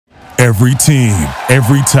Every team,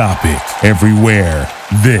 every topic, everywhere.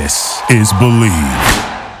 This is Believe.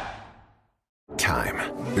 Time.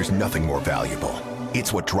 There's nothing more valuable.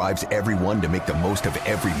 It's what drives everyone to make the most of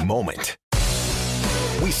every moment.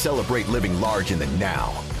 We celebrate living large in the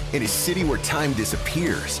now. In a city where time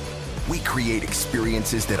disappears, we create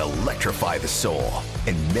experiences that electrify the soul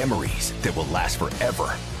and memories that will last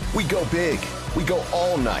forever. We go big. We go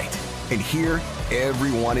all night. And here,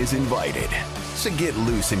 everyone is invited. So get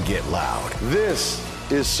loose and get loud. This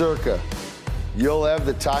is Circa. You'll have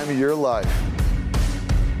the time of your life.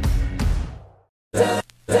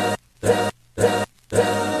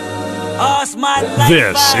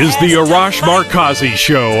 This is the Arash Markazi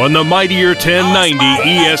Show on the Mightier 1090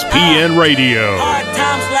 ESPN Radio.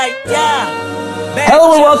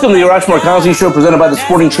 Hello and welcome to the Arash Markazi Show presented by the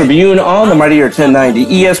Sporting Tribune on the Mightier 1090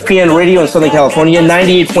 ESPN Radio in Southern California,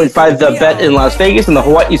 98.5 The Bet in Las Vegas, and the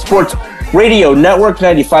Hawaii Sports Radio Network,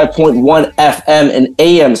 95.1 FM and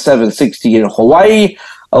AM 760 in Hawaii.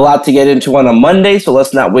 A lot to get into on a Monday, so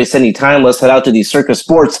let's not waste any time. Let's head out to the Circa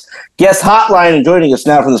Sports guest hotline. And joining us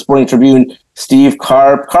now from the Sporting Tribune, Steve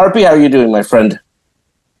Carp. Carpy, how are you doing, my friend?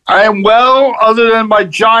 I am well, other than my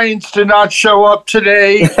Giants did not show up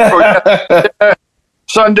today or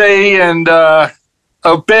Sunday, and a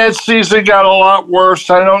bad season got a lot worse.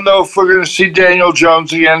 I don't know if we're going to see Daniel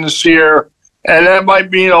Jones again this year, and that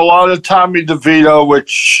might mean a lot of Tommy DeVito,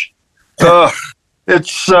 which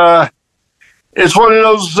it's one of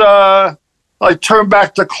those like turn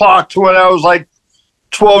back the clock to when I was like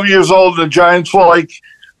 12 years old. The Giants were like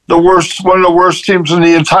one of the worst teams in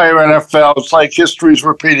the entire NFL. It's like history's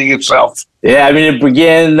repeating itself. Yeah, I mean, it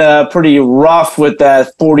began pretty rough with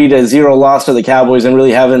that 40-0 loss to the Cowboys and really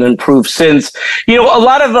haven't improved since. You know, a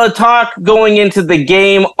lot of talk going into the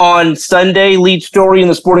game on Sunday. Lead story in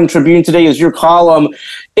the Sporting Tribune today is your column.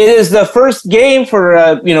 It is the first game for,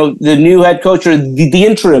 the new head coach or the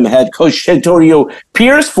interim head coach, Antonio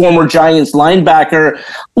Pierce, former Giants linebacker.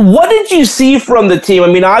 What did you see from the team? I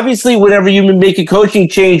mean, obviously, whenever you make a coaching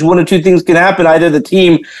change, one of two things can happen. Either the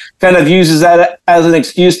team kind of uses that as an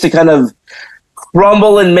excuse to kind of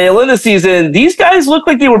crumble and mail in the season. These guys look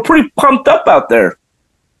like they were pretty pumped up out there.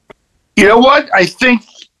 You know what? I think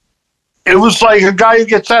it was like a guy who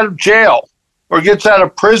gets out of jail or gets out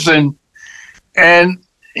of prison, and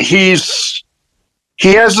he has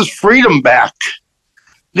his freedom back.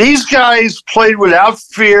 These guys played without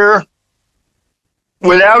fear,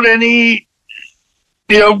 without any,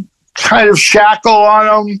 kind of shackle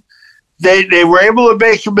on them. They were able to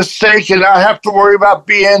make a mistake and not have to worry about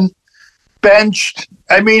being benched.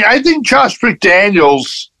 I mean, I think Josh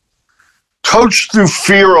McDaniels coached through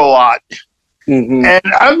fear a lot. Mm-hmm. And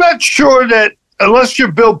I'm not sure that unless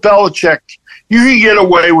you're Bill Belichick, you can get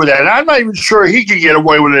away with that. And I'm not even sure he can get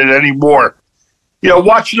away with it anymore.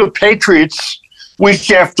 Watching the Patriots week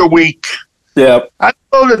after week. Yeah. I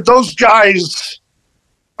know that those guys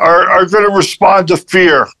are going to respond to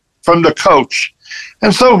fear from the coach.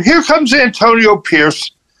 And so here comes Antonio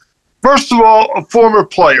Pierce. First of all, a former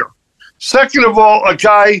player. Second of all, a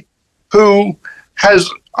guy who has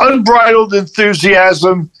unbridled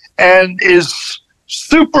enthusiasm and is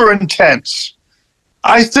super intense.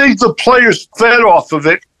 I think the players fed off of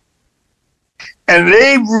it, and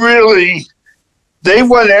they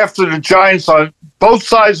went after the Giants on both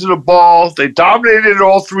sides of the ball. They dominated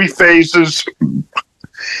all three phases.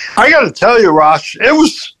 I got to tell you, Rosh, it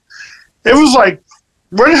was like,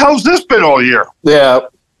 where the hell's this been all year? Yeah.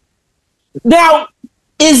 Now,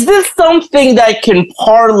 is this something that can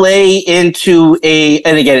parlay into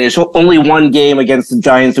and again, it's only one game against the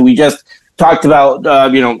Giants, and we just talked about,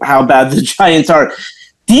 how bad the Giants are.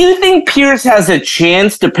 Do you think Pierce has a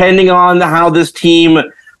chance, depending on how this team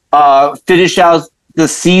finish out the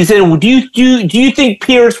season? Do you think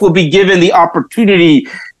Pierce will be given the opportunity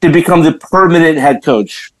to become the permanent head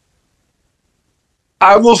coach?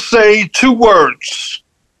 I will say two words.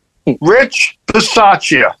 Rich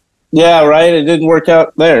Bisaccia. Yeah, right. It didn't work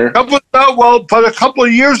out there. But a couple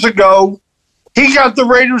of years ago, he got the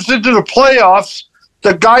Raiders into the playoffs.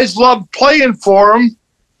 The guys loved playing for him.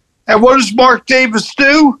 And what does Mark Davis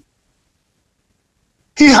do?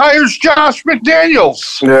 He hires Josh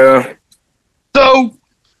McDaniels. Yeah. So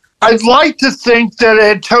I'd like to think that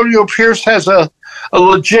Antonio Pierce has a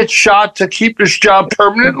legit shot to keep his job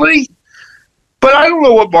permanently. But I don't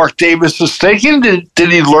know what Mark Davis is thinking. Did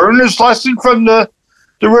he learn his lesson from the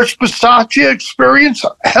Rich Bisaccia experience?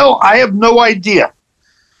 Hell, I have no idea.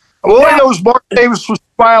 All I know is Mark Davis was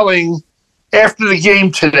smiling after the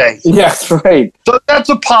game today. Yes, right. So that's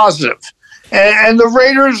a positive. And the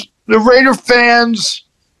Raider fans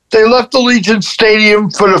they left Allegiant Stadium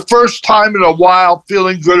for the first time in a while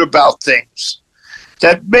feeling good about things.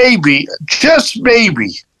 That maybe, just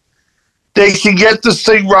maybe, they can get this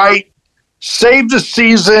thing right, save the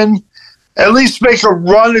season, at least make a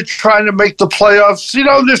run at trying to make the playoffs. You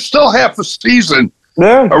know, there's still half a season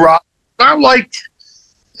around.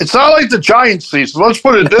 It's not like the Giants season. Let's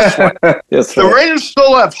put it this way. The Raiders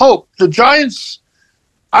still have hope. The Giants,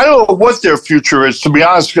 I don't know what their future is, to be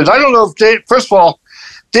honest, because I don't know if first of all,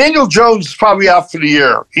 Daniel Jones is probably out for the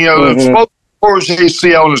year. You know, smoke tore his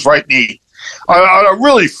ACL in his right knee. On a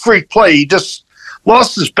really freak play, he just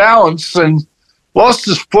lost his balance and lost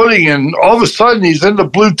his footing, and all of a sudden he's in the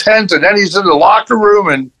blue tent, and then he's in the locker room,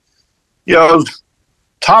 and, you know,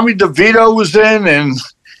 Tommy DeVito was in, and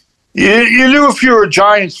you knew if you were a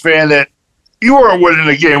Giants fan that you weren't winning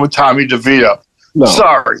a game with Tommy DeVito. No.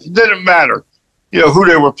 Sorry, it didn't matter, you know, who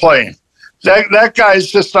they were playing. That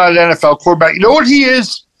guy's just not an NFL quarterback. You know what he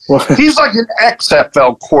is? He's like an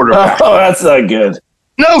XFL quarterback. Oh, that's not good.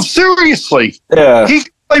 No, seriously. Yeah. He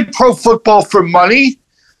can play pro football for money,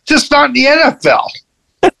 just not in the NFL.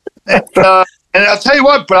 And I'll tell you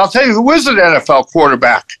what, but I'll tell you who is an NFL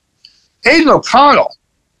quarterback. Aiden O'Connell.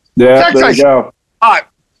 Yeah, that there you go. Hot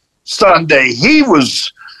Sunday. He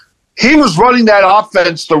was running that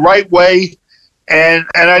offense the right way. And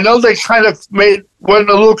I know they kind of went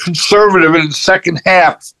a little conservative in the second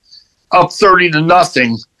half, up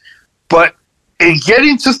 30-0. But in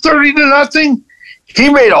getting to 30-0, he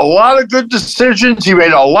made a lot of good decisions. He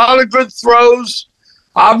made a lot of good throws.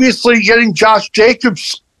 Obviously, getting Josh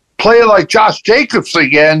Jacobs playing like Josh Jacobs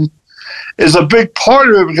again is a big part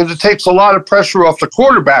of it because it takes a lot of pressure off the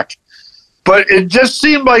quarterback. But it just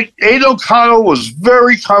seemed like Aiden O'Connell was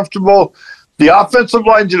very comfortable. The offensive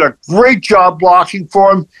line did a great job blocking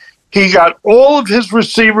for him. He got all of his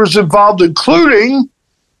receivers involved, including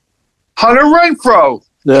Hunter Renfrow.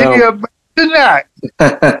 No. Can you imagine that?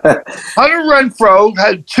 Hunter Renfrow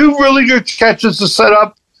had two really good catches to set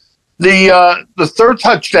up the third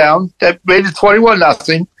touchdown that made it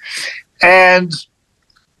 21-0. And,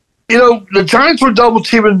 you know, the Giants were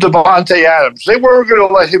double-teaming Devontae Adams. They weren't going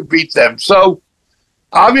to let him beat them. So,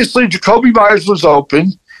 obviously, Jacoby Myers was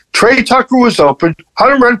open. Trey Tucker was open.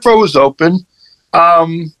 Hunter Renfrow was open.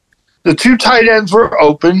 The two tight ends were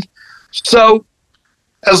open. So,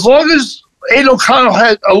 as long as Aiden O'Connell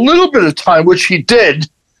had a little bit of time, which he did,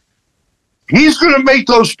 he's going to make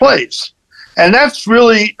those plays. And that's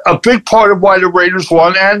really a big part of why the Raiders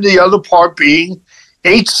won, and the other part being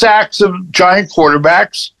 8 sacks of Giant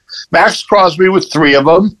quarterbacks, Max Crosby with 3 of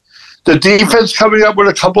them, the defense coming up with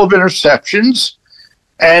a couple of interceptions,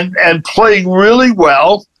 and playing really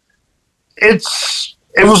well. It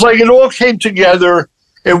was like it all came together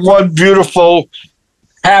in one beautiful,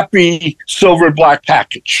 happy silver and black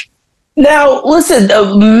package. Now, listen,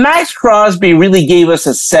 Max Crosby really gave us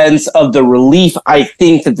a sense of the relief I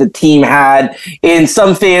think that the team had. And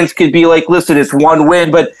some fans could be like, listen, it's one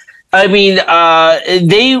win. But, I mean,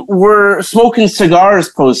 they were smoking cigars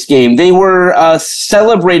post-game. They were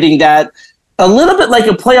celebrating that a little bit like a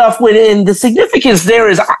playoff win. And the significance there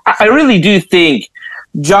is I really do think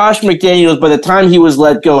Josh McDaniels, by the time he was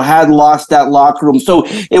let go, had lost that locker room. So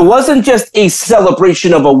it wasn't just a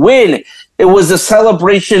celebration of a win. It was a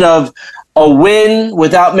celebration of a win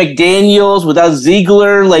without McDaniels, without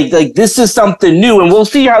Ziegler. Like this is something new, and we'll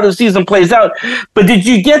see how the season plays out. But did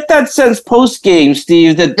you get that sense post-game,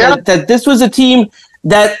 Steve, that this was a team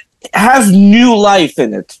that has new life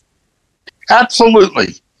in it?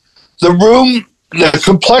 Absolutely. The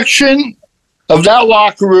complexion of that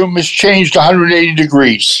locker room has changed 180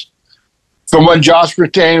 degrees from when Josh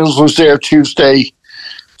McDaniels was there Tuesday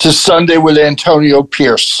to Sunday with Antonio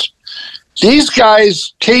Pierce. These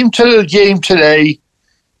guys came to the game today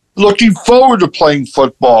looking forward to playing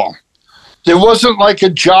football. There wasn't like a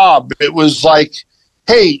job. It was like,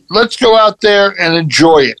 hey, let's go out there and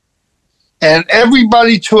enjoy it. And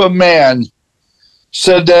everybody to a man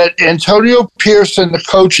said that Antonio Pierce and the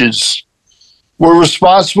coaches were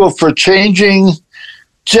responsible for changing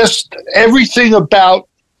just everything about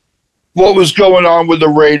what was going on with the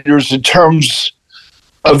Raiders in terms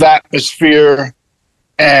of atmosphere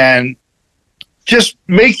and just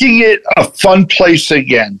making it a fun place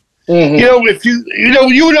again. Mm-hmm. You know,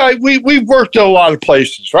 you and I, we've worked in a lot of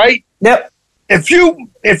places, right? Yep. If you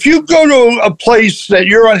go to a place that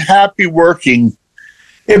you're unhappy working,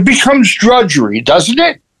 it becomes drudgery, doesn't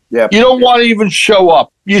it? Yep. You don't want to even show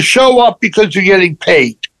up. You show up because you're getting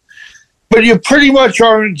paid. But you pretty much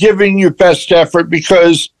aren't giving your best effort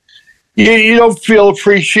because you don't feel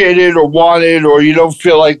appreciated or wanted, or you don't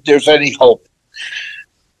feel like there's any hope.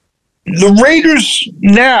 the Raiders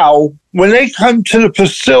now, when they come to the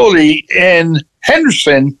facility in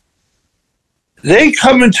Henderson, they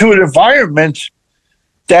come into an environment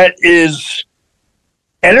that is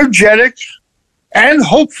energetic and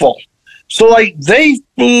hopeful. So, like, they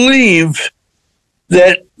believe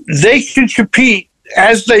that they can compete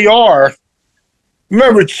as they are.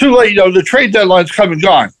 Remember, it's too late. The trade deadline's come and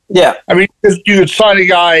gone. Yeah. I mean, you could sign a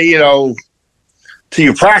guy, to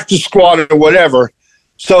your practice squad or whatever.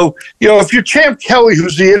 So, if you're Champ Kelly,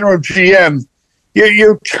 who's the interim GM,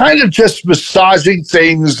 you're kind of just massaging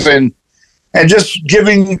things and just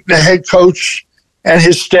giving the head coach and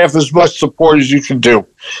his staff as much support as you can do.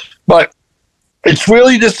 But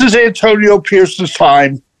this is Antonio Pearson's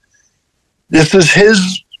time. This is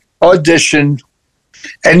his audition.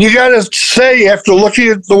 And you got to say, after looking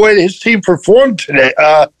at the way his team performed today,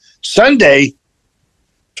 Sunday,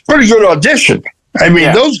 it's a pretty good audition. I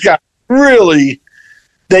mean, Those guys really,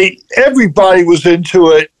 everybody was into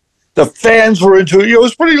it. The fans were into it. It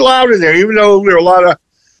was pretty loud in there, even though there were a lot of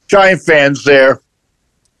Giant fans there.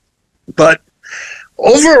 But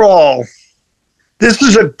overall, this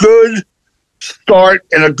is a good start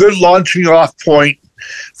and a good launching off point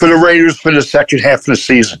for the Raiders for the second half of the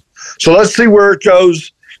season. So let's see where it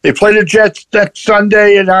goes. They play the Jets next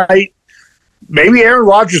Sunday night. Maybe Aaron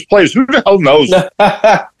Rodgers plays. Who the hell knows? So,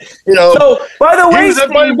 by the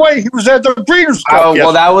way, he was at the Breeders' Cup. Oh,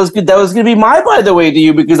 well, that was good. That was going to be my by the way to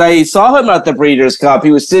you, because I saw him at the Breeders' Cup.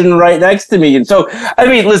 He was sitting right next to me. And so, I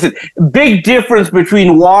mean, listen, big difference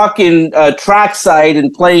between walking trackside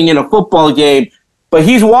and playing in a football game. But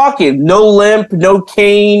he's walking, no limp, no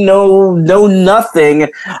cane, no nothing.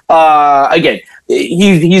 Again,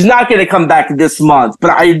 he's not going to come back this month.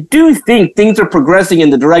 But I do think things are progressing in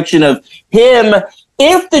the direction of him.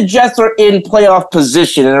 If the Jets are in playoff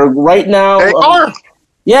position, and right now they are,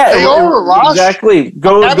 they are. Ross. Exactly.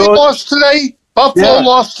 Lost today. Buffalo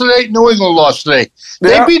lost today. New England lost today.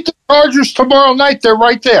 They beat the Chargers tomorrow night. They're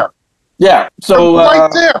right there. Yeah. So they're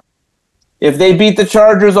right there. If they beat the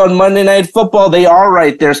Chargers on Monday Night Football, they are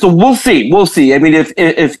right there. So we'll see. We'll see. I mean, if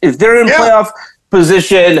they're in playoff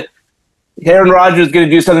position, Aaron Rodgers is going to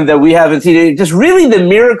do something that we haven't seen. It's just really the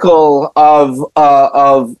miracle of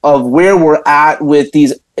where we're at with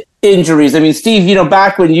these injuries. I mean, Steve,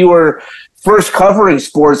 back when you were first covering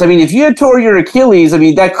sports, I mean, if you had tore your Achilles, I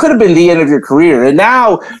mean, that could have been the end of your career. And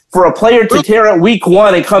now for a player to tear it week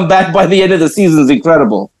one and come back by the end of the season is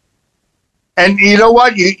incredible. And you know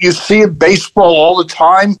what? You see in baseball all the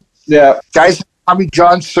time. Yeah. Guys have Tommy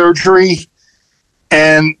John surgery,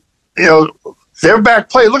 and, they're back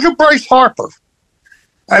play. Look at Bryce Harper.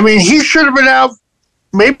 I mean, he should have been out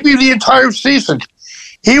maybe the entire season.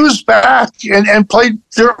 He was back and played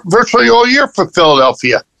virtually all year for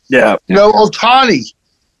Philadelphia. Yeah. Ohtani,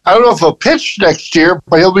 I don't know if he'll pitch next year,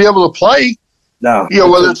 but he'll be able to play. No.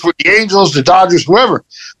 Whether it's with the Angels, the Dodgers, whoever.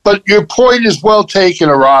 But your point is well taken,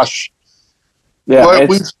 Arash. Yeah, what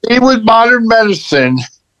we see with modern medicine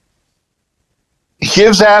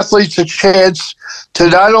gives athletes a chance to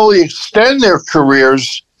not only extend their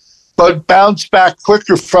careers, but bounce back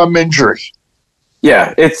quicker from injury.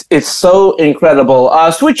 Yeah, it's so incredible.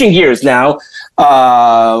 Switching gears now,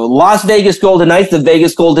 Las Vegas Golden Knights, the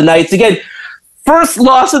Vegas Golden Knights. Again, first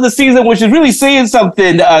loss of the season, which is really saying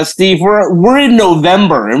something, Steve. We're in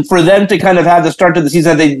November, and for them to kind of have the start of the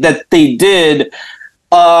season that they did,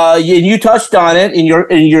 and you touched on it in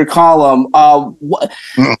your column.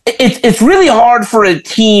 It's really hard for a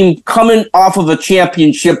team coming off of a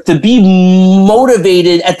championship to be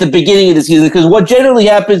motivated at the beginning of the season, because what generally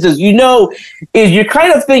happens is you're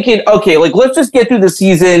kind of thinking, okay, like, let's just get through the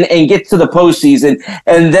season and get to the postseason,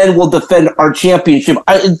 and then we'll defend our championship.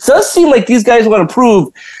 It does seem like these guys want to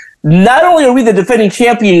prove, not only are we the defending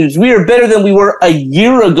champions, we are better than we were a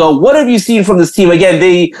year ago. What have you seen from this team? Again,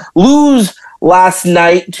 they lose last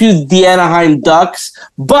night to the Anaheim Ducks,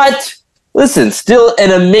 but listen, still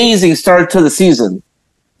an amazing start to the season.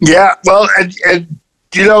 Yeah, well, and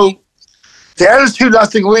they had a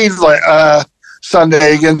 2-0 lead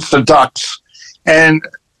Sunday against the Ducks, and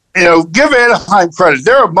give Anaheim credit;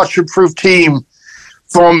 they're a much improved team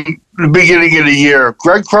from the beginning of the year.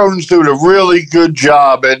 Greg Cronin's doing a really good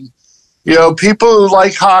job, and people who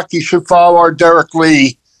like hockey should follow our Derek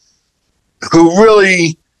Lee, who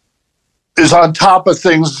really is on top of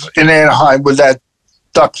things in Anaheim with that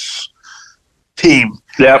Ducks team.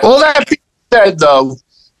 Yeah. All that being said, though,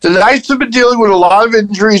 the Knights have been dealing with a lot of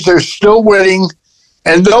injuries. They're still winning,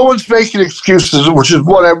 and no one's making excuses, which is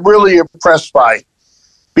what I'm really impressed by,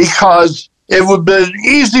 because it would have been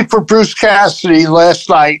easy for Bruce Cassidy last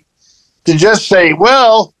night to just say,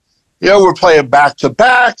 well, we're playing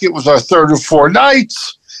back-to-back. It was our third of 4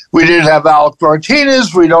 nights. We didn't have Alec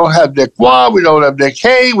Martinez. We don't have Nick Waugh. We don't have Nick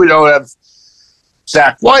Hay. We don't have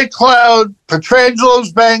Zach Whitecloud.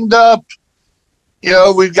 Petrangelo's banged up.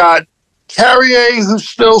 We've got Carrier, who's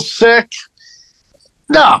still sick.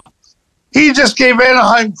 No. He just gave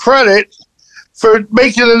Anaheim credit for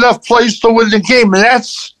making enough plays to win the game, and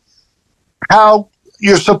that's how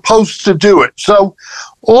you're supposed to do it. So,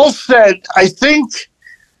 all said, I think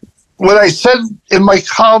what I said in my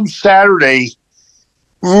column Saturday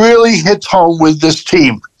really hits home with this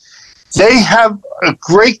team. They have a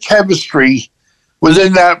great chemistry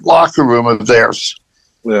within that locker room of theirs.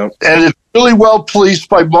 Yeah. And it's really well policed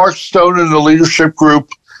by Mark Stone and the leadership group.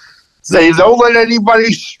 They don't let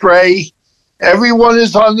anybody stray. Everyone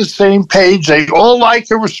is on the same page. They all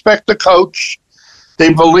like and respect the coach.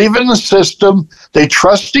 They believe in the system. They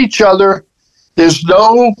trust each other. There's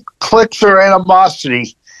no cliques or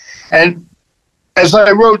animosity. And as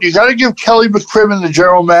I wrote, you got to give Kelly McCrimmon, the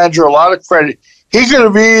general manager, a lot of credit. He could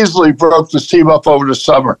have easily broke this team up over the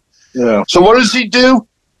summer. Yeah. So what does he do?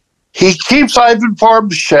 He keeps Ivan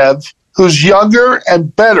Barbashev, who's younger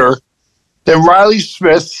and better than Riley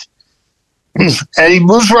Smith, and he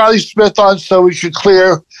moves Riley Smith on so he could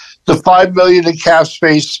clear the $5 million in cap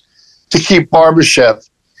space to keep Barbashev.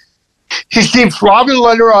 He keeps Robin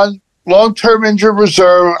Leonard on long-term injured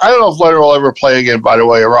reserve. I don't know if Leonard will ever play again, by the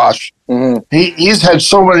way, Arash. Mm-hmm. He's had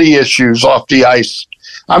so many issues off the ice.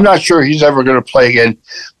 I'm not sure he's ever going to play again.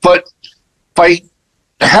 But by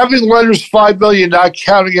having Leonard's $5 million not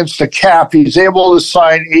count against the cap, he's able to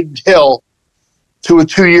sign Aiden Hill to a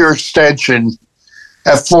 2-year extension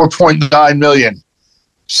at $4.9 million.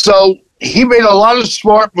 So he made a lot of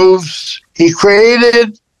smart moves. He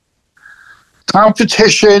created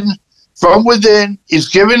competition from within. He's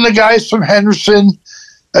giving the guys from Henderson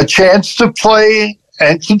a chance to play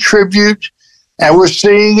and contribute. And we're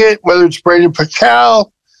seeing it, whether it's Braden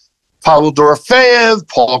Pakal, Pavel Dorofeyev,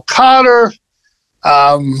 Paul Cotter.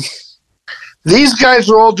 These guys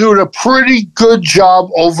are all doing a pretty good job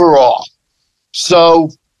overall. So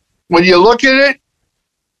when you look at it,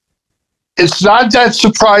 it's not that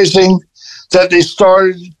surprising that they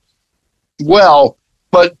started well,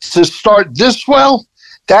 but to start this well,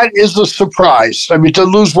 that is a surprise. I mean, to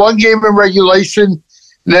lose one game in regulation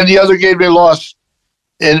and then the other game they lost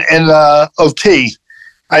in OT.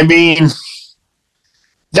 I mean,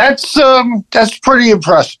 that's pretty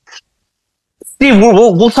impressive. Steve,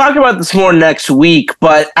 we'll talk about this more next week,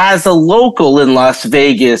 but as a local in Las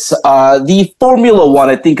Vegas, the Formula One,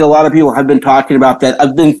 I think a lot of people have been talking about that.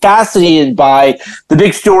 I've been fascinated by the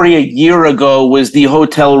big story a year ago was the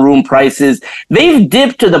hotel room prices. They've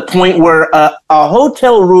dipped to the point where a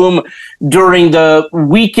hotel room during the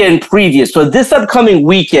weekend previous, so this upcoming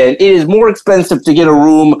weekend, it is more expensive to get a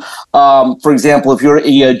room. For example, if you're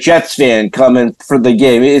a Jets fan coming for the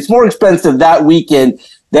game, it's more expensive that weekend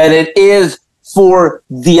than it is for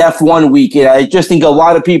the F1 weekend. I just think a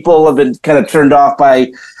lot of people have been kind of turned off by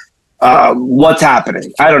what's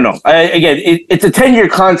happening. I don't know. It's a 10-year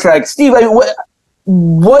contract. Steve,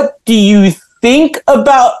 what do you think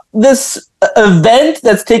about this event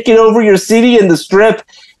that's taken over your city and the Strip?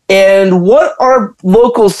 And what are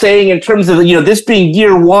locals saying in terms of, this being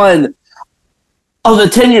year one of the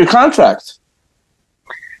 10-year contract?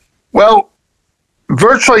 Well,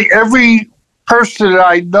 virtually every person that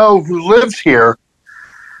I know who lives here,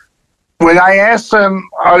 when I ask them,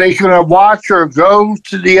 are they going to watch or go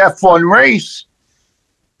to the F1 race,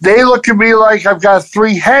 they look at me like I've got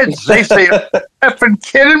 3 heads. They say, are you effing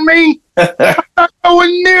kidding me? I'm not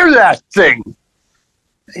going near that thing.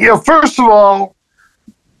 First of all,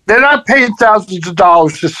 they're not paying thousands of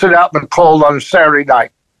dollars to sit out in the cold on a Saturday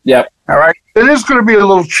night. Yep. All right? It is going to be a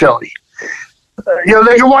little chilly.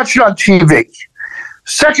 They can watch it on TV.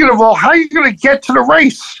 Second of all, how are you going to get to the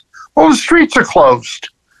race? Well, the streets are closed.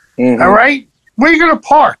 Mm-hmm. All right? Where are you going to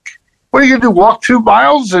park? What are you going to do, walk 2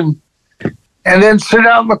 miles and then sit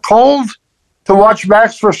out in the cold to watch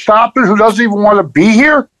Max Verstappen, who doesn't even want to be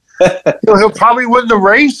here? He'll probably win the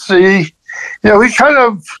race. He kind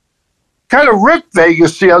of ripped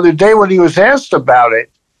Vegas the other day when he was asked about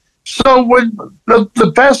it. So when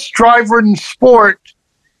the best driver in sport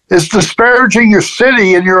is disparaging your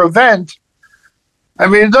city and your event, I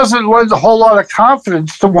mean, it doesn't lend a whole lot of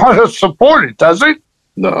confidence to want to support it, does it?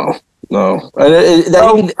 No. As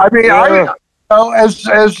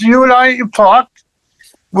you and I have talked,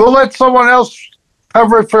 we'll let someone else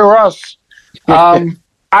cover it for us.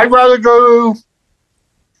 I'd rather go to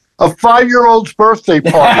a 5-year-old's birthday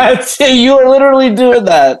party. You are literally doing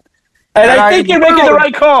that. And I think you're making the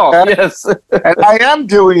right call. Yes. And I am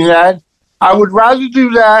doing that. I would rather do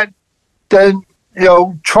that than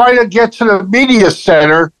try to get to the media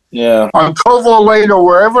center on Koval Lane or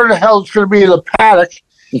wherever the hell it's going to be in the paddock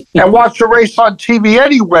and watch the race on TV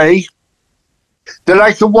anyway that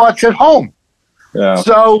I can watch at home. Yeah.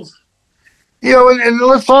 So, and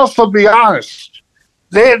let's also be honest.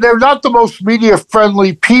 They're not the most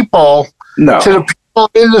media-friendly people to the people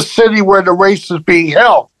in the city where the race is being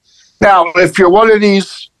held. Now, if you're one of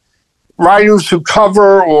these writers who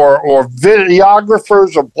cover or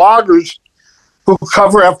videographers or bloggers who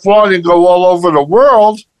cover F1 and go all over the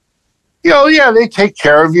world, they take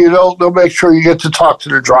care of you. They'll make sure you get to talk to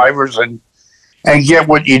the drivers and get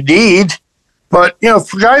what you need. But,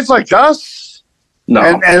 for guys like us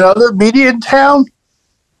and other media in town,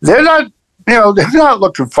 they're not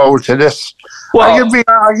looking forward to this. Well,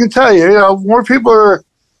 I can tell you, more people are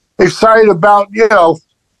excited about,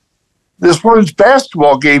 this women's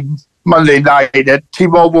basketball game Monday night at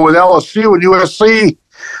T-Mobile with LSU and USC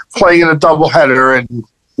playing in a doubleheader, and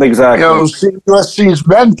USC's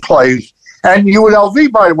men play. And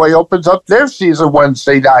UNLV, by the way, opens up their season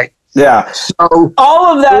Wednesday night. Yeah. So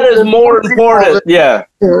all of that is more important.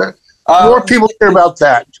 More people care about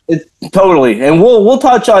that. Totally, and we'll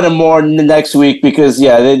touch on it more next week because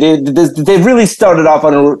they've really started off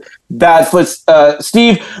on a bad foot.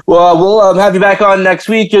 Steve, we'll have you back on next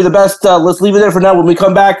week. You're the best. Let's leave it there for now. When we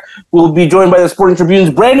come back, we'll be joined by the Sporting Tribune's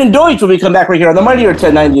Brandon Deutsch when we come back right here on the Mightier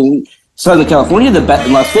 1090 in Southern California, the Bet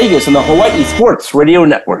in Las Vegas, and the Hawaii Sports Radio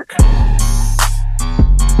Network.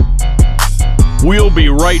 We'll be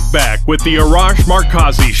right back with the Arash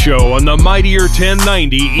Markazi Show on the Mightier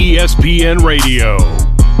 1090 ESPN Radio.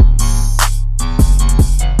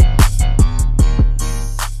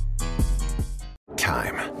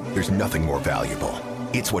 Time. There's nothing more valuable.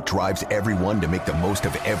 It's what drives everyone to make the most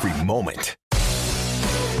of every moment.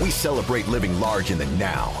 We celebrate living large in the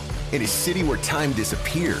now. In a city where time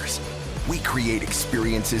disappears, we create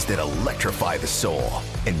experiences that electrify the soul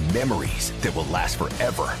and memories that will last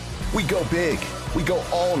forever. We go big, we go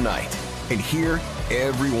all night, and here,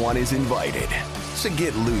 everyone is invited. So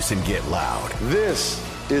get loose and get loud. This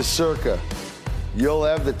is Circa. You'll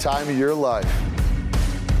have the time of your life.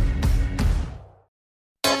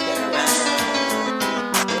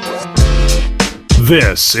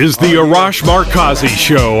 This is the Arash Markazi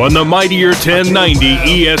Show on the Mightier 1090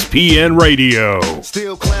 ESPN Radio.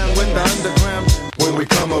 Still clown with the underground when we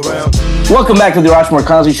come around. Welcome back to the Arash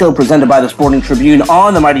Markazi Show, presented by the Sporting Tribune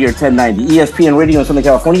on the Mightier 1090 ESPN Radio in Southern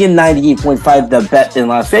California, 98.5 The Bet in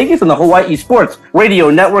Las Vegas, and the Hawaii Sports Radio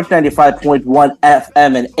Network, 95.1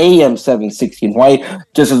 FM and AM 760 in Hawaii.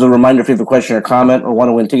 Just as a reminder, if you have a question or comment or want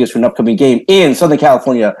to win tickets for an upcoming game in Southern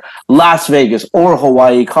California, Las Vegas, or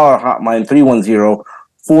Hawaii, call our hotline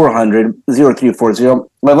 310-400-0340.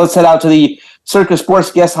 Well, let's head out to the Circa Sports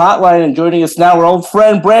Guest Hotline, and joining us now, our old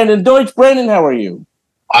friend Brandon Deutsch. Brandon, how are you?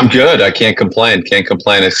 I'm good. I can't complain.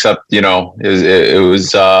 Except, it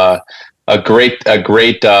was a great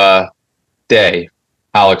day.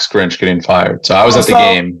 Alex Grinch getting fired. So I was at the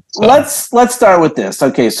game. So. Let's start with this.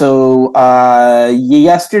 Okay, so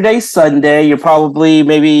yesterday, Sunday, you're probably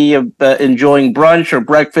maybe enjoying brunch or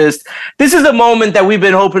breakfast. This is a moment that we've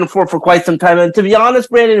been hoping for quite some time. And to be honest,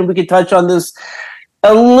 Brandon, and we can touch on this,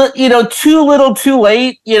 too little, too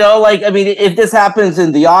late. If this happens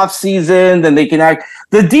in the off season, then they can act.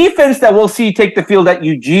 The defense that we'll see take the field at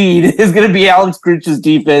Eugene is going to be Alex Grinch's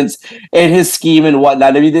defense and his scheme and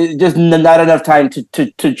whatnot. I mean, there's just not enough time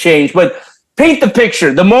to change. But paint the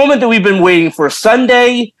picture. The moment that we've been waiting for,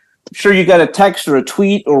 Sunday. I'm sure you got a text or a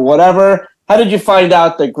tweet or whatever. How did you find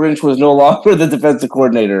out that Grinch was no longer the defensive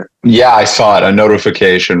coordinator? Yeah, I saw it, a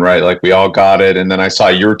notification, right? Like we all got it. And then I saw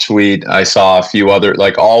your tweet. I saw a few other,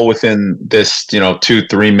 like all within this,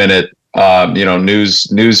 2-3 minute,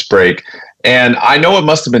 news break. And I know it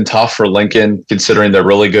must have been tough for Lincoln, considering they're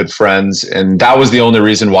really good friends. And that was the only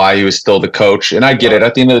reason why he was still the coach. And I get it.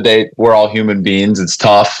 At the end of the day, we're all human beings. It's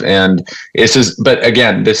tough. And it's just, but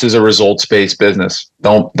again, this is a results-based business.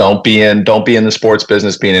 Don't be in the sports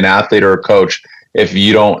business being an athlete or a coach if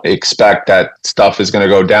you don't expect that stuff is going to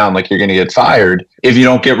go down, like you're going to get fired if you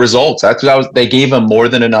don't get results. That's what they gave him more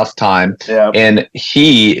than enough time. Yeah. And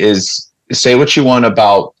he is, say what you want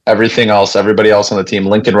about everything else, everybody else on the team,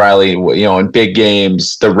 Lincoln Riley, in big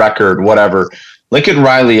games, the record, whatever. Lincoln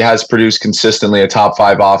Riley has produced consistently a top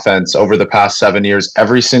 5 offense over the past 7 years,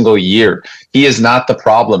 every single year. He is not the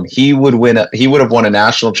problem. He would have won a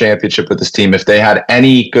national championship with this team if they had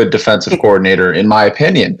any good defensive coordinator, in my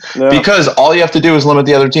opinion, because all you have to do is limit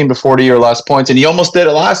the other team to 40 or less points. And he almost did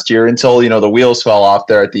it last year until, the wheels fell off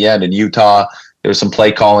there at the end in Utah. There was some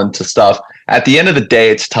play calling to stuff. At the end of the day,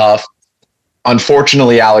 it's tough.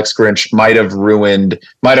 unfortunately, Alex Grinch might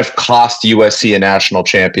have cost USC a national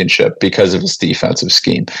championship because of his defensive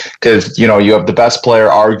scheme. Because, you have the best player,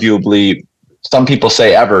 arguably, some people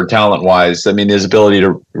say ever, talent-wise. I mean, his ability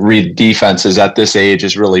to read defenses at this age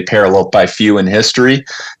is really paralleled by few in history.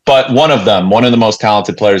 But one of the most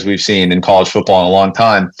talented players we've seen in college football in a long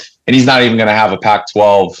time, and he's not even going to have a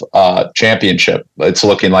Pac-12 championship, it's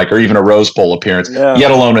looking like, or even a Rose Bowl appearance,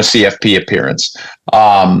 let alone a CFP appearance.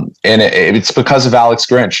 And it's because of Alex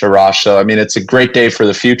Grinch, Arash. So, I mean, it's a great day for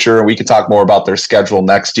the future. We can talk more about their schedule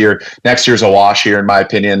next year. Next year's a wash year, in my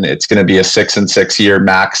opinion. It's going to be a 6-6 year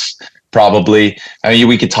max, probably. I mean,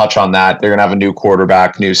 we could touch on that. They're going to have a new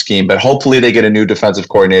quarterback, new scheme, but hopefully they get a new defensive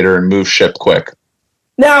coordinator and move ship quick.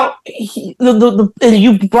 Now, and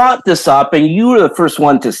you brought this up, and you were the first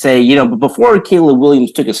one to say, but before Caleb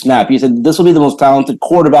Williams took a snap, you said this will be the most talented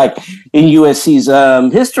quarterback in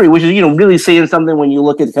USC's history, which is, really saying something when you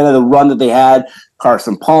look at kind of the run that they had.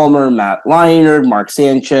 Carson Palmer, Matt Leinart, Mark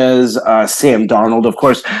Sanchez, Sam Darnold, of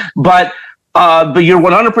course. But you're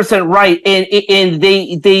 100% right, and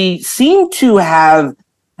they seem to have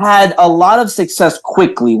had a lot of success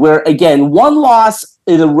quickly, where, again, one loss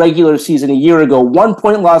in the regular season a year ago, 1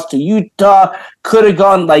 point loss to Utah, could have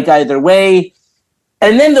gone like either way.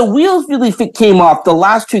 And then the wheels really came off the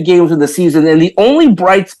last 2 games of the season, and the only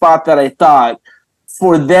bright spot that I thought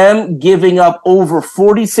for them giving up over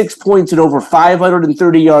 46 points and over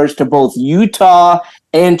 530 yards to both Utah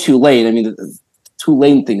and Tulane. I mean,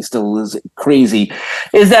 Tulane thing still is crazy,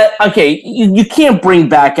 is that, okay, you can't bring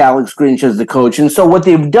back Alex Grinch as the coach. And so what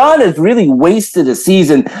they've done is really wasted a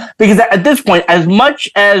season, because at this point, as much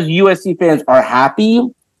as USC fans are happy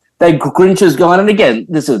that Grinch is gone, and again,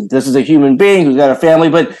 this is a human being who's got a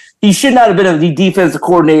family, but he should not have been the defensive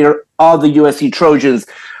coordinator of the USC Trojans.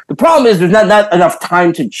 The problem is there's not enough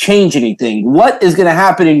time to change anything. What is going to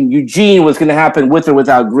happen in Eugene was going to happen with or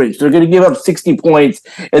without Grinch. They're going to give up 60 points,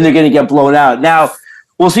 and they're going to get blown out. Now,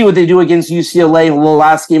 we'll see what they do against UCLA in the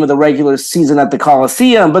last game of the regular season at the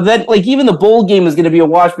Coliseum. But then, even the bowl game is going to be a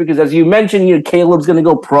wash because, as you mentioned, Caleb's going to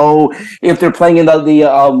go pro if they're playing in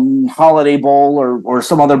the Holiday Bowl or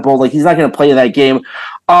some other bowl. He's not going to play in that game.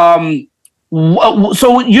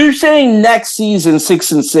 So you're saying next season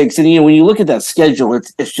 6-6, and when you look at that schedule,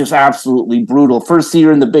 it's just absolutely brutal. First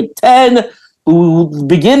year in the Big Ten, who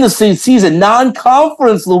begin the season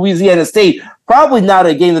non-conference Louisiana State. Probably not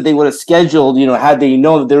a game that they would have scheduled, had they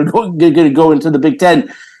known that they were going to go into the Big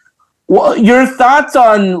Ten. Well, your thoughts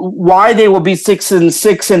on why they will be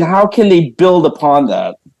 6-6, and how can they build upon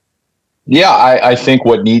that? Yeah, I think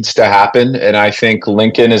what needs to happen, and I think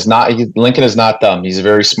Lincoln is not dumb. He's a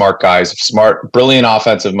very smart guy. He's a smart, brilliant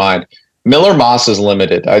offensive mind. Miller Moss is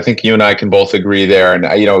limited. I think you and I can both agree there. And,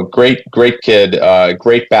 great kid,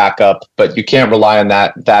 great backup, but you can't rely on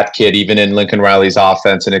that kid, even in Lincoln Riley's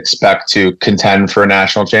offense, and expect to contend for a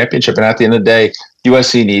national championship. And at the end of the day,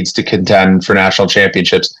 USC needs to contend for national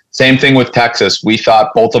championships. Same thing with Texas. We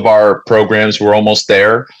thought both of our programs were almost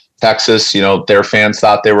there. Texas, their fans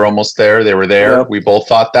thought they were almost there. They were there. Yep. We both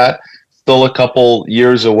thought that. Still a couple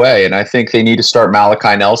years away. And I think they need to start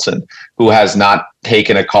Malachi Nelson, who has not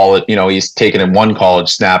taken a college, he's taken one college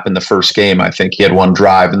snap in the first game. I think he had one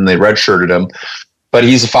drive and they redshirted him. But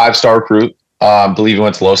he's a 5-star recruit. I believe he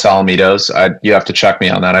went to Los Alamitos. You have to check me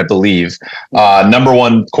on that, I believe. Number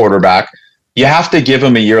 1 quarterback. You have to give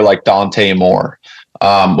him a year like Dante Moore.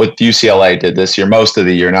 What UCLA did this year, most of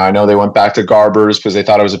the year. Now, I know they went back to Garbers because they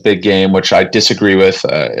thought it was a big game, which I disagree with.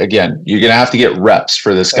 Again, you're going to have to get reps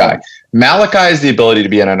for this guy. Malachi has the ability to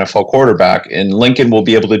be an NFL quarterback, and Lincoln will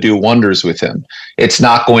be able to do wonders with him. It's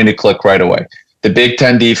not going to click right away. The Big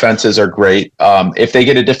Ten defenses are great. If they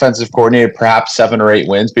get a defensive coordinator, perhaps 7 or 8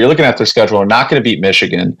 wins. But you're looking at their schedule. They're not going to beat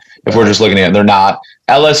Michigan if we're just looking at it. They're not.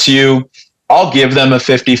 LSU, I'll give them a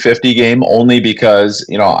 50-50 game only because,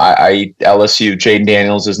 LSU, Jaden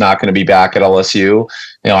Daniels is not going to be back at LSU.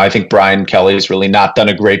 I think Brian Kelly has really not done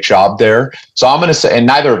a great job there. So I'm going to say, and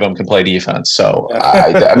neither of them can play defense. So,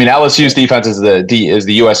 LSU's defense is the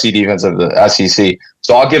USC defense of the SEC.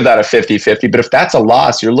 So I'll give that a 50-50. But if that's a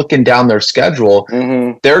loss, you're looking down their schedule,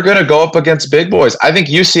 they're going to go up against big boys. I think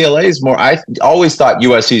UCLA is more – I always thought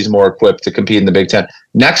USC is more equipped to compete in the Big Ten.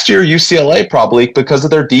 Next year, UCLA probably, because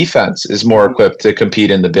of their defense, is more equipped to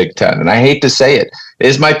compete in the Big Ten. And I hate to say it.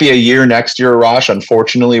 This might be a year next year, Arash,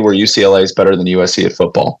 unfortunately, where UCLA is better than USC at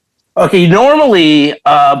football. Okay, normally,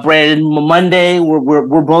 Brandon, Monday,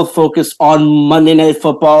 we're both focused on Monday Night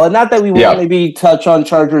Football. And not that we will maybe touch on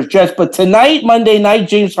Chargers Jets, but tonight, Monday night,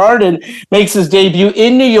 James Harden makes his debut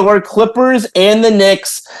in New York, Clippers and the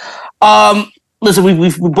Knicks. listen,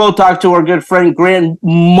 we both talked to our good friend Grant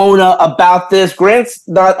Mona about this. Grant's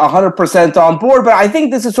not 100% on board, but I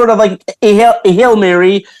think this is sort of like a Hail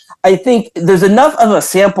Mary. I think there's enough of a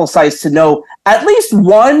sample size to know at least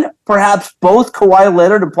one, perhaps both Kawhi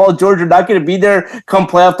Leonard and Paul George are not going to be there come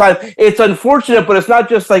playoff time. It's unfortunate, but it's not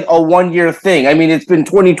just like a one-year thing. I mean, it's been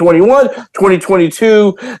 2021,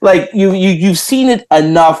 2022. Like you've seen it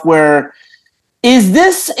enough where. Is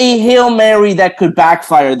this a Hail Mary that could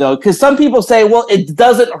backfire, though? Because some people say, well, it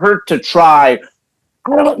doesn't hurt to try.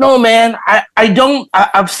 I don't know, man.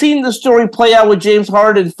 I've seen the story play out with James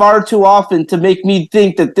Harden far too often to make me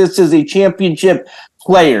think that this is a championship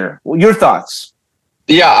player. Your thoughts?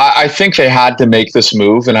 Yeah, I think they had to make this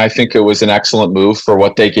move, and I think it was an excellent move for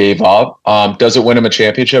what they gave up. Does it win him a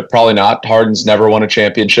championship? Probably not. Harden's never won a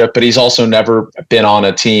championship, but he's also never been on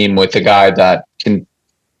a team with a guy that can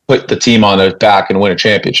put the team on their back and win a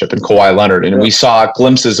championship in Kawhi Leonard. And we saw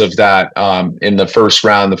glimpses of that in the first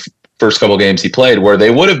round, the first couple games he played, where they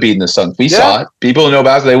would have beaten the Suns. We saw it. People who know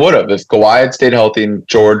basketball, they would have. If Kawhi had stayed healthy and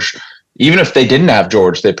George, even if they didn't have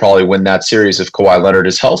George, they'd probably win that series if Kawhi Leonard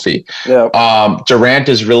is healthy. Yeah. Durant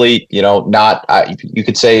is really, not, you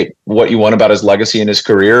could say what you want about his legacy and his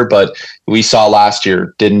career, but we saw last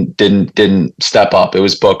year didn't step up. It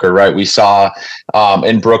was Booker, right? We saw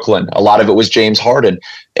in Brooklyn, a lot of it was James Harden.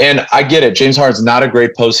 And I get it. James Harden's not a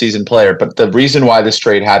great postseason player, but the reason why this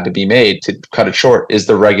trade had to be made, to cut it short, is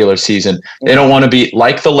the regular season. They don't want to be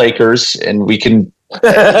like the Lakers, and we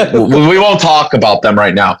won't talk about them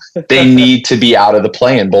right now. They need to be out of the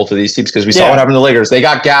play-in, both of these teams, because we saw what happened to the Lakers. They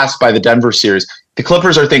got gassed by the Denver series. The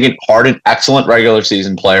Clippers are thinking Harden, excellent regular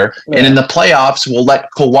season player. Yeah. And in the playoffs, we'll let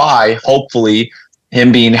Kawhi, hopefully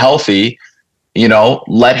him being healthy,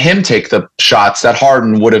 let him take the shots that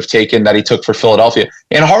Harden would have taken that he took for Philadelphia.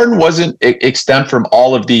 And Harden wasn't exempt from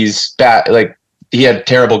all of these bad, he had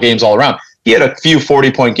terrible games all around. He had a few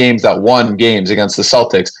 40-point games that won games against the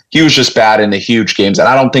Celtics. He was just bad in the huge games. And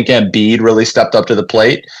I don't think Embiid really stepped up to the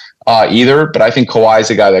plate either, but I think Kawhi's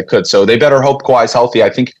a guy that could. So they better hope Kawhi's healthy. I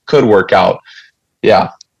think it could work out.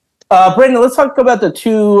 Yeah. Brandon, let's talk about the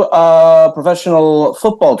two professional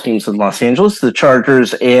football teams in Los Angeles, the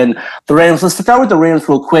Chargers and the Rams. Let's start with the Rams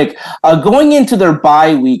real quick. Going into their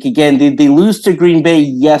bye week, again, they lose to Green Bay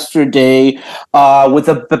yesterday with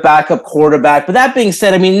the backup quarterback. But that being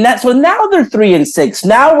said, so now they're 3-6.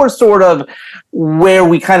 Now we're sort of where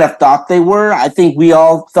we kind of thought they were. I think we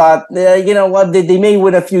all thought, you know what, they may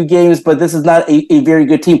win a few games, but this is not a very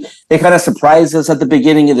good team. They kind of surprised us at the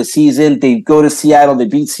beginning of the season. They go to Seattle. They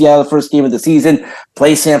beat Seattle the first game of the season,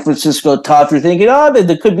 play San Francisco tough. You're thinking,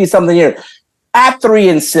 there could be something here. At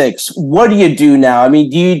 3-6, what do you do now? Do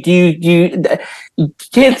you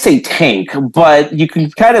can't say tank, but you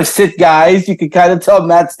can kind of sit guys. You can kind of tell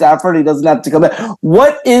Matt Stafford he doesn't have to come back.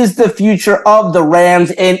 What is the future of the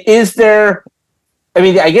Rams? And is there,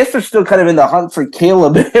 I guess they're still kind of in the hunt for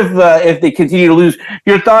Caleb if they continue to lose.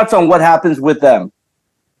 Your thoughts on what happens with them?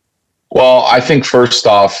 Well, I think first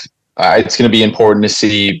off, it's going to be important to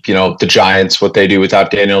see, the Giants, what they do without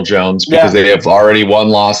Daniel Jones, because they have already one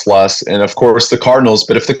loss less. And of course the Cardinals,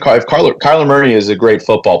 but if Kyler Murray is a great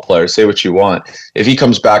football player, say what you want. If he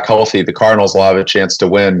comes back healthy, the Cardinals will have a chance to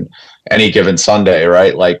win any given Sunday,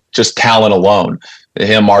 right? Like just talent alone.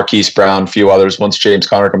 Him, Marquise Brown, a few others, once James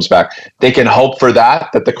Conner comes back. They can hope for that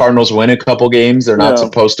the Cardinals win a couple games they're not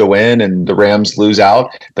supposed to win and the Rams lose out.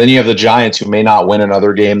 Then you have the Giants who may not win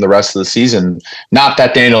another game the rest of the season. Not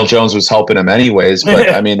that Daniel Jones was helping them anyways,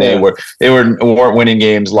 but they weren't winning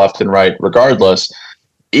games left and right regardless.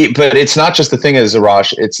 But it's not just the thing is,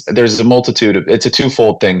 Arash, there's a multitude of, it's a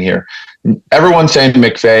twofold thing here. Everyone's saying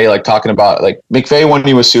McVay, talking about McVay when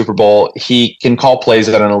he was Super Bowl, he can call plays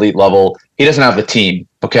at an elite level. He doesn't have the team.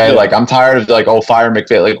 Okay. Yeah. I'm tired of fire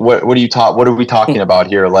McVay. What are we talking about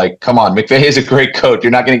here? Come on, McVay is a great coach.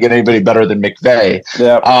 You're not going to get anybody better than McVay.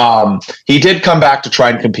 Yeah. He did come back to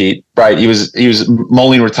try and compete, right? He was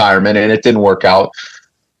mulling retirement and it didn't work out.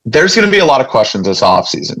 There's going to be a lot of questions this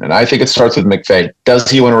offseason, and I think it starts with McVay. Does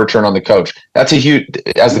he want to return on the coach? That's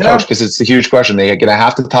coach, because it's a huge question. They're going to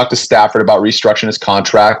have to talk to Stafford about restructuring his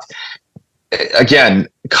contract. Again,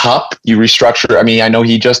 Kupp, you restructure. I know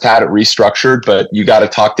he just had it restructured, but you got to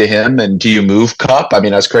talk to him. And do you move Kupp?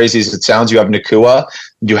 As crazy as it sounds, you have Nacua.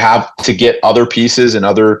 You have to get other pieces and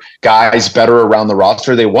other guys better around the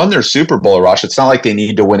roster. They won their Super Bowl rush. It's not like they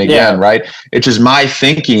need to win again, right? It's just my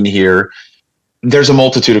thinking here. There's a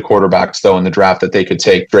multitude of quarterbacks, though, in the draft that they could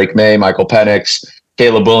take. Drake May, Michael Penix,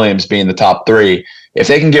 Caleb Williams being the top three. If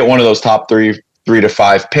they can get one of those top three to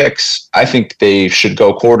five picks, I think they should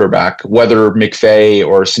go quarterback, whether McVay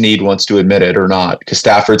or Snead wants to admit it or not, because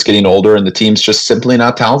Stafford's getting older and the team's just simply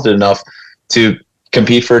not talented enough to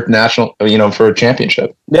compete for national, for a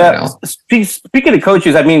championship. Yeah. Speaking of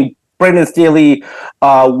coaches, I mean, Brandon Staley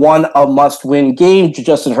won a must-win game.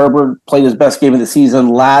 Justin Herbert played his best game of the season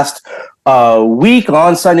last week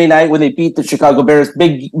on Sunday night when they beat the Chicago Bears.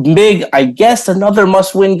 Big, I guess, another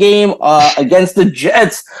must-win game against the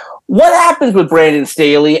Jets. What happens with Brandon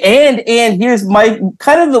Staley? And here's my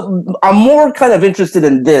I'm more kind of interested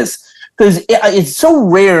in this because it's so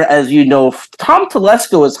rare, as you know. Tom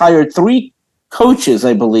Telesco has hired 3 coaches,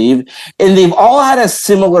 I believe, and they've all had a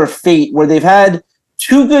similar fate where they've had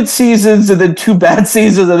 2 good seasons and then 2 bad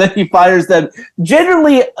seasons, and then he fires them.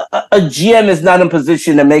 Generally, a GM is not in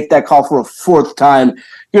position to make that call for a 4th time.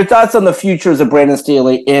 Your thoughts on the futures of Brandon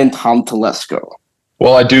Staley and Tom Telesco?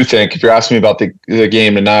 Well, I do think, if you're asking me about the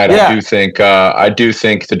game tonight, yeah. I do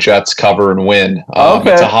think the Jets cover and win.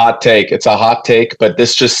 Okay. It's a hot take. But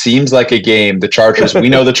this just seems like a game. The Chargers, we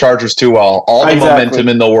know the Chargers too well. All the momentum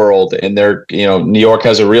in the world, and they're, New York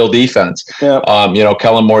has a real defense. Yeah.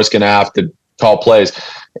 Kellen Moore's going to have to call plays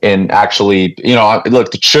and actually, look,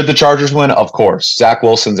 should the Chargers win? Of course. Zach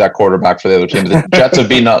Wilson's at quarterback for the other team. The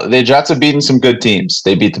Jets have beaten some good teams.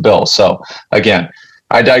 They beat the Bills. So again,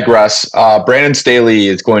 I digress. Brandon Staley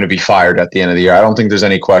is going to be fired at the end of the year. I don't think there's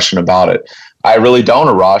any question about it. I really don't,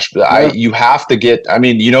 Arash, but you have to get,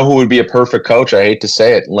 who would be a perfect coach? I hate to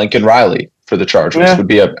say it. Lincoln Riley for the Chargers would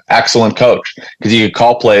be an excellent coach because you can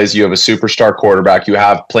call plays. You have a superstar quarterback. You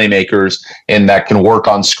have playmakers and that can work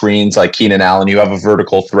on screens like Keenan Allen. You have a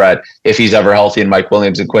vertical threat if he's ever healthy, and Mike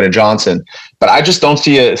Williams and Quentin Johnson. But I just don't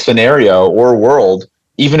see a scenario or a world,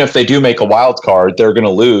 even if they do make a wild card, they're going to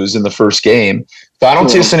lose in the first game. So I don't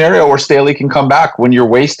see a scenario where Staley can come back when you're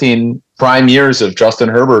wasting prime years of Justin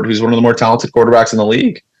Herbert, who's one of the more talented quarterbacks in the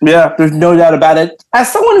league. Yeah, there's no doubt about it.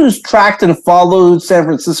 As someone who's tracked and followed San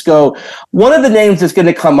Francisco, one of the names that's going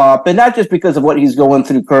to come up, and not just because of what he's going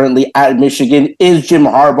through currently at Michigan, is Jim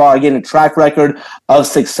Harbaugh. Again, a track record of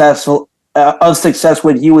success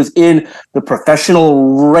when he was in the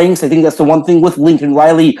professional ranks. I think that's the one thing with Lincoln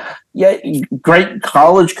Riley. Yeah, great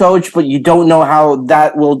college coach, but you don't know how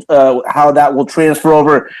that will transfer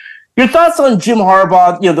over. Your thoughts on Jim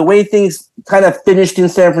Harbaugh? The way things kind of finished in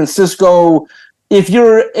San Francisco. If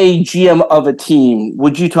you're a GM of a team,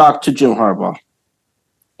 would you talk to Jim Harbaugh?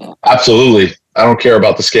 Absolutely. I don't care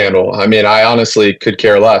about the scandal. I honestly could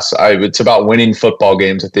care less. It's about winning football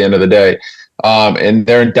games at the end of the day. And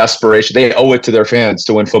they're in desperation. They owe it to their fans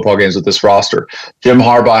to win football games with this roster. Jim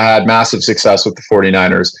Harbaugh had massive success with the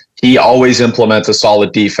 49ers. He always implements a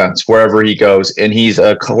solid defense wherever he goes, and he's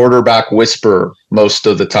a quarterback whisperer most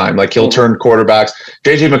of the time. Like, he'll turn quarterbacks.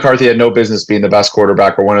 J.J. McCarthy had no business being the best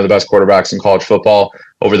quarterback or one of the best quarterbacks in college football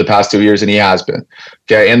over the past 2 years, and he has been.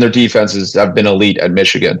 Okay, and their defenses have been elite at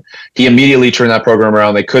Michigan. He immediately turned that program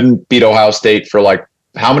around. They couldn't beat Ohio State for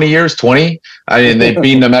how many years? 20? They've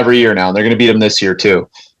beaten them every year now, and they're going to beat them this year too.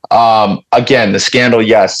 Again, the scandal,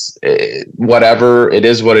 yes, whatever, it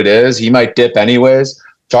is what it is. He might dip anyways.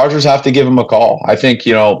 Chargers have to give him a call. I think,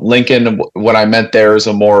 Lincoln, what I meant there is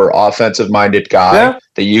a more offensive-minded guy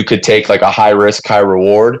that you could take like a high risk, high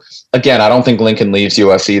reward. Again, I don't think Lincoln leaves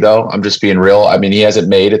USC, though. I'm just being real. He hasn't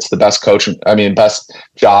made, it's the best coach, best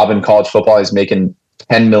job in college football. He's making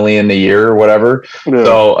 $10 million a year or whatever. Yeah.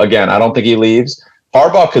 So again, I don't think he leaves.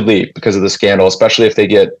 Harbaugh could leave because of the scandal, especially if they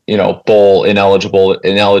get, bowl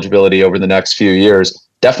ineligibility over the next few years.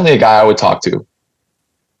 Definitely a guy I would talk to.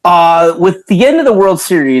 With the end of the World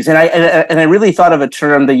Series, and I really thought of a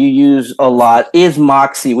term that you use a lot, is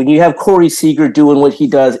moxie. When you have Corey Seager doing what he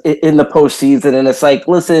does in the postseason, and it's like,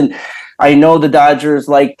 listen, I know the Dodgers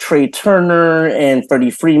like Trey Turner and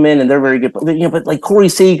Freddie Freeman, and they're very good, but like Corey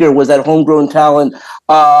Seager was that homegrown talent.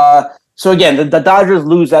 So again, the Dodgers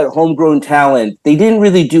lose that homegrown talent. They didn't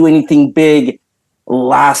really do anything big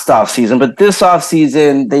last offseason, but this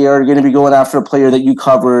offseason, they are going to be going after a player that you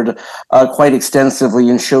covered quite extensively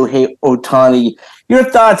in Shohei Ohtani. Your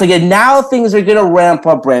thoughts? Again, now things are going to ramp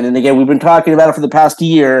up, Brandon. Again, we've been talking about it for the past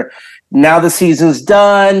year. Now the season's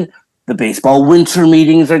done. The baseball winter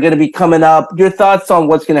meetings are going to be coming up. Your thoughts on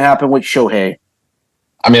what's going to happen with Shohei?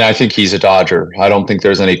 I think he's a Dodger. I don't think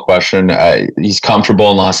there's any question. He's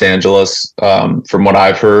comfortable in Los Angeles, from what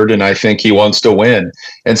I've heard, and I think he wants to win.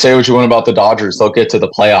 And say what you want about the Dodgers, they'll get to the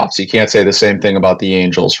playoffs. You can't say the same thing about the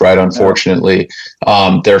Angels, right? Unfortunately,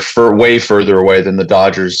 they're way further away than the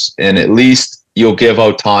Dodgers, and at least you'll give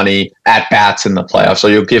Ohtani at-bats in the playoffs. So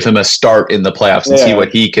you'll give him a start in the playoffs and see what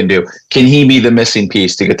he can do. Can he be the missing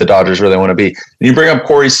piece to get the Dodgers where they want to be? And you bring up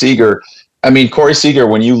Corey Seager. I mean, Corey Seager,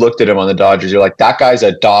 when you looked at him on the Dodgers, you're like, that guy's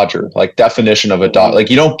a Dodger, like definition of a Dodger. Like,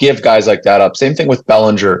 you don't give guys like that up. Same thing with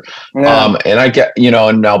Bellinger. Yeah. And I get,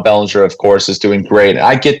 and now Bellinger, of course, is doing great.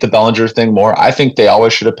 I get the Bellinger thing more. I think they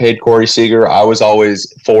always should have paid Corey Seager. I was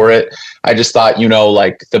always for it. I just thought,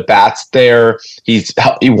 like the bat's there. He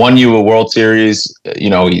won you a World Series,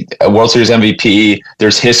 a World Series MVP.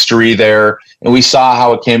 There's history there. And we saw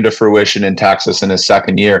how it came to fruition in Texas in his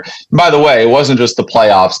second year. And by the way, it wasn't just the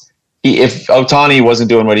playoffs. If Ohtani wasn't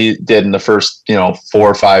doing what he did in the first, 4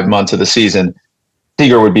 or 5 months of the season,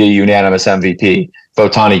 Seager would be a unanimous MVP. If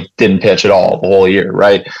Ohtani didn't pitch at all the whole year,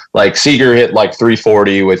 right? Like Seager hit like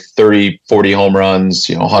 340 with 30, 40 home runs,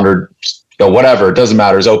 100, whatever. It doesn't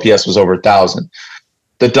matter. His OPS was over 1,000.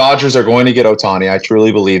 The Dodgers are going to get Ohtani. I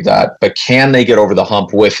truly believe that. But can they get over the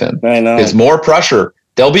hump with him? I know. There's more pressure.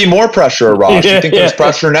 There'll be more pressure, Rosh. You think there's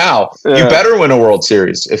pressure now? Yeah. You better win a World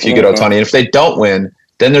Series if you get Ohtani. And if they don't win,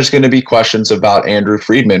 then there's going to be questions about Andrew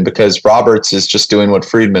Friedman because Roberts is just doing what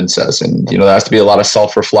Friedman says. And, there has to be a lot of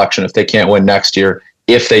self-reflection if they can't win next year,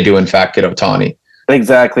 if they do, in fact, get Ohtani.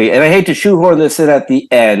 Exactly. And I hate to shoehorn this in at the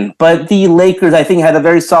end, but the Lakers, I think, had a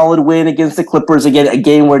very solid win against the Clippers. Again, a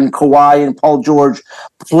game when Kawhi and Paul George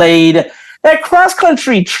played. That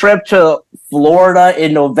cross-country trip to Florida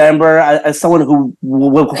in November, as someone who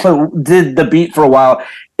did the beat for a while,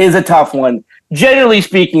 is a tough one. Generally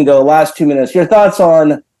speaking, though, last 2 minutes, your thoughts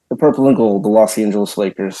on the purple and gold, the Los Angeles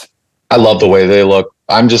Lakers? I love the way they look.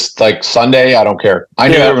 I'm just like, Sunday, I don't care. I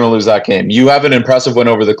knew they were going to lose that game. You have an impressive win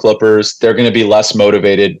over the Clippers. They're going to be less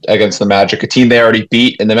motivated against the Magic, a team they already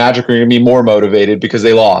beat, and the Magic are going to be more motivated because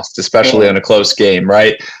they lost, especially in a close game,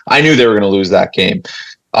 right? I knew they were going to lose that game.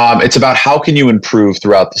 It's about how can you improve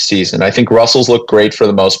throughout the season. I think Russell's looked great for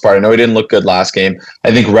the most part. I know he didn't look good last game.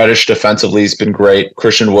 I think Reddish defensively has been great.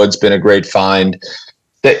 Christian Wood's been a great find.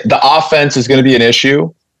 The offense is going to be an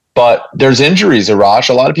issue, but there's injuries, Arash.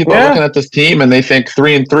 A lot of people are looking at this team and they think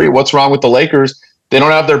 3-3. What's wrong with the Lakers? They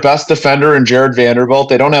don't have their best defender in Jared Vanderbilt.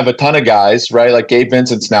 They don't have a ton of guys, right? Like Gabe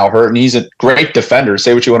Vincent's now hurt, and he's a great defender.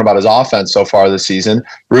 Say what you want about his offense so far this season.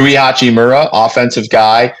 Rui Hachimura, offensive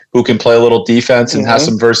guy who can play a little defense and has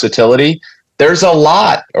some versatility. There's a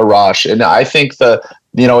lot, Arash, and I think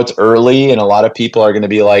it's early, and a lot of people are going to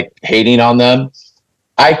be like hating on them.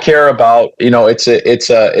 I care about,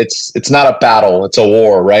 it's not a battle, it's a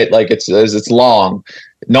war, right? Like it's long.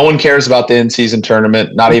 No one cares about the in-season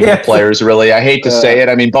tournament, not even the players, really. I hate to say it.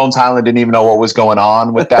 I mean, Bones Highland didn't even know what was going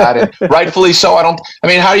on with that, and rightfully so. How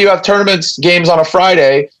do you have tournaments games on a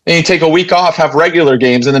Friday, and you take a week off, have regular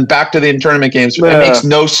games, and then back to the tournament games? It makes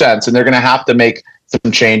no sense, and they're going to have to make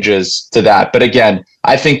some changes to that. But again,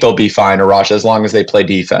 I think they'll be fine, Arash, as long as they play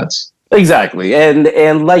defense. Exactly.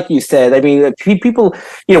 And like you said, I mean, people,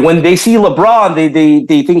 when they see LeBron,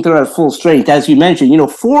 they think they're at full strength. As you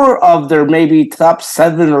mentioned, 4 of their maybe top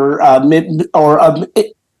 7 or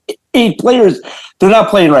 8 players, they're not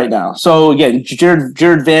playing right now. So again,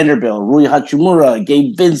 Jared Vanderbilt, Rui Hachimura,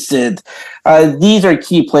 Gabe Vincent, these are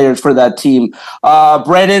key players for that team.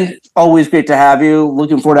 Brennan, always great to have you.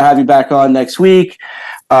 Looking forward to have you back on next week.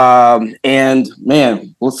 And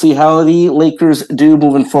man, we'll see how the Lakers do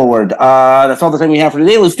moving forward. That's all the time we have for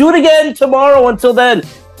today. Let's do it again tomorrow. Until then,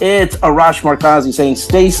 it's Arash Markazi saying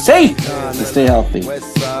stay safe and stay healthy.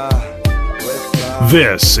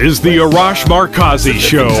 This is the Arash Markazi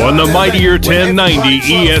Show on the Mightier 1090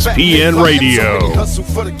 ESPN Radio.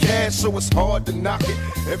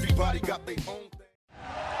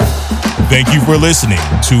 Thank you for listening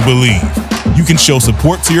to Believe. You can show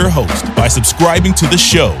support to your host by subscribing to the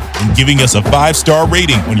show and giving us a 5-star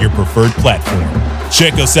rating on your preferred platform.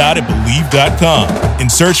 Check us out at Believe.com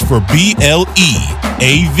and search for BLEAV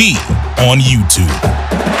on YouTube.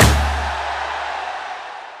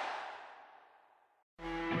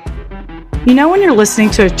 When you're listening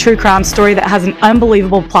to a true crime story that has an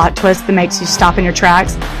unbelievable plot twist that makes you stop in your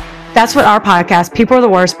tracks? That's what our podcast, People Are the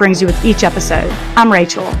Worst, brings you with each episode. I'm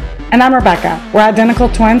Rachel. And I'm Rebecca. We're identical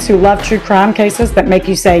twins who love true crime cases that make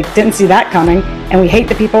you say, didn't see that coming, and we hate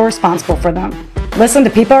the people responsible for them. Listen to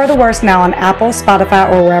People Are the Worst now on Apple, Spotify,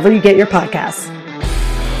 or wherever you get your podcasts.